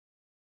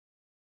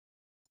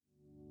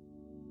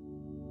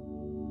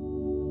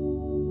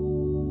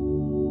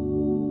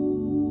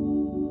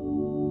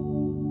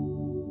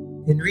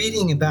In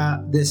reading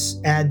about this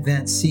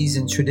Advent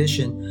season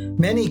tradition,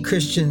 many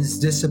Christians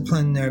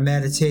discipline their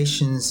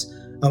meditations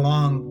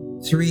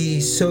along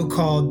three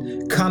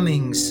so-called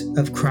comings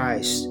of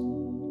Christ.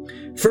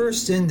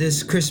 First, in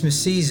this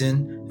Christmas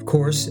season, of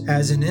course,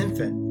 as an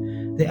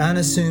infant, the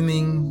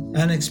unassuming,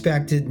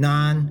 unexpected,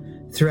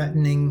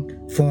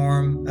 non-threatening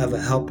form of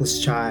a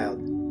helpless child.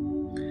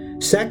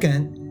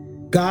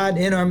 Second, God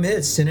in our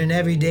midst in an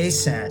everyday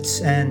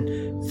sense.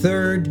 And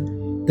third,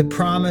 the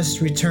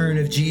promised return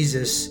of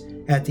Jesus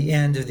at the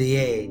end of the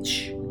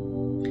age.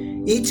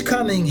 Each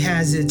coming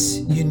has its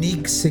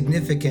unique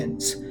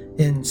significance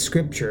in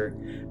Scripture,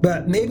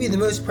 but maybe the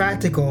most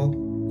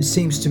practical, it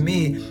seems to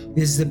me,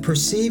 is the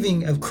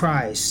perceiving of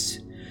Christ,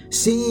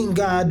 seeing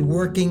God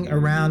working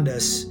around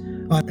us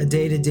on a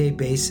day-to-day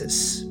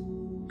basis.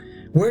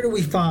 Where do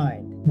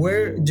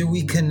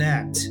we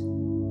connect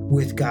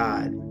with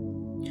God?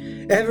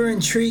 Ever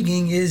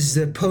intriguing is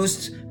the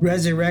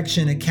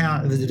post-resurrection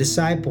account of the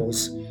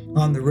disciples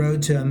on the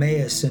road to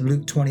Emmaus in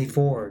Luke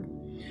 24.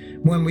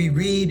 When we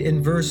read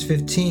in verse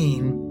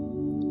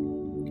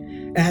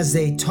 15, as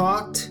they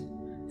talked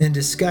and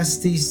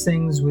discussed these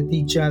things with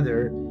each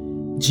other,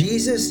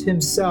 Jesus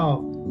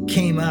himself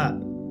came up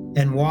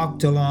and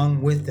walked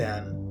along with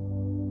them.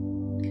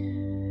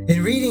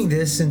 In reading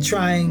this and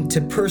trying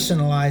to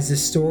personalize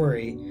this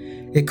story,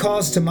 it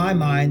calls to my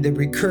mind the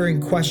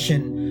recurring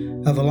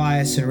question of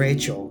Elias and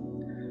Rachel.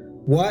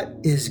 What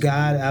is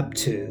God up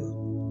to?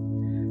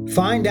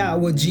 Find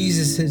out what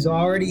Jesus is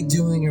already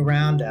doing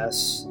around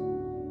us,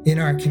 in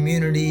our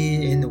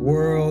community, in the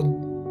world,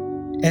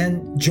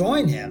 and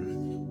join him.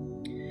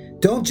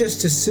 Don't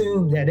just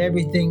assume that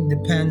everything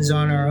depends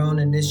on our own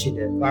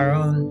initiative, our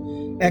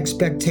own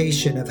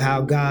expectation of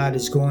how God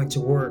is going to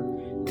work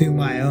through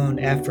my own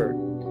effort,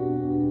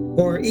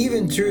 or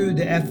even through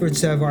the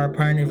efforts of our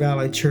Pioneer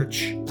Valley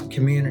Church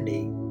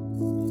community.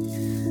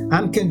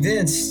 I'm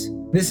convinced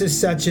this is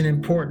such an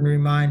important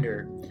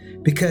reminder,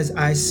 because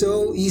I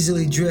so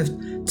easily drift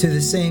to the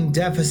same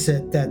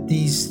deficit that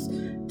these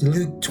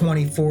Luke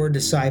 24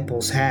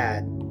 disciples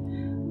had.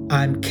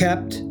 I'm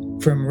kept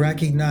from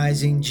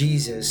recognizing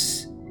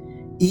Jesus,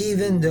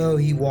 even though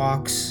he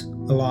walks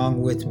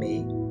along with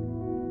me.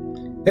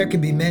 There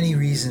can be many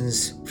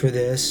reasons for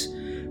this,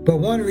 but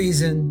one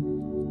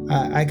reason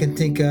I can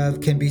think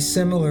of can be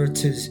similar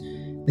to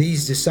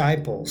these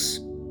disciples.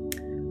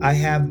 I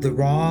have the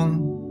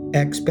wrong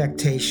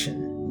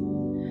expectation.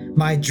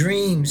 My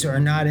dreams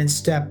are not in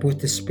step with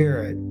the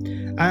Spirit.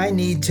 I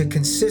need to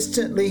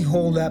consistently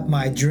hold up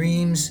my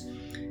dreams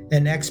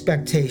and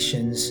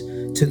expectations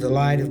to the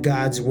light of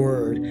God's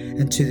Word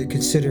and to the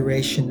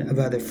consideration of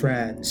other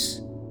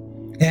friends.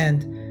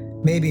 And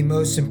maybe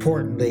most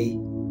importantly,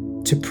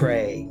 to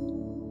pray.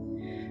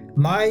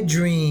 My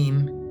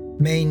dream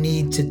may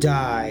need to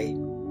die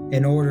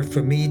in order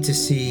for me to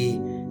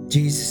see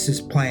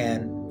Jesus'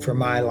 plan for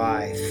my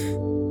life.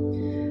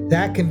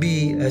 That can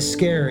be a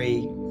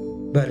scary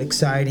but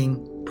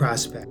exciting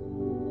prospect.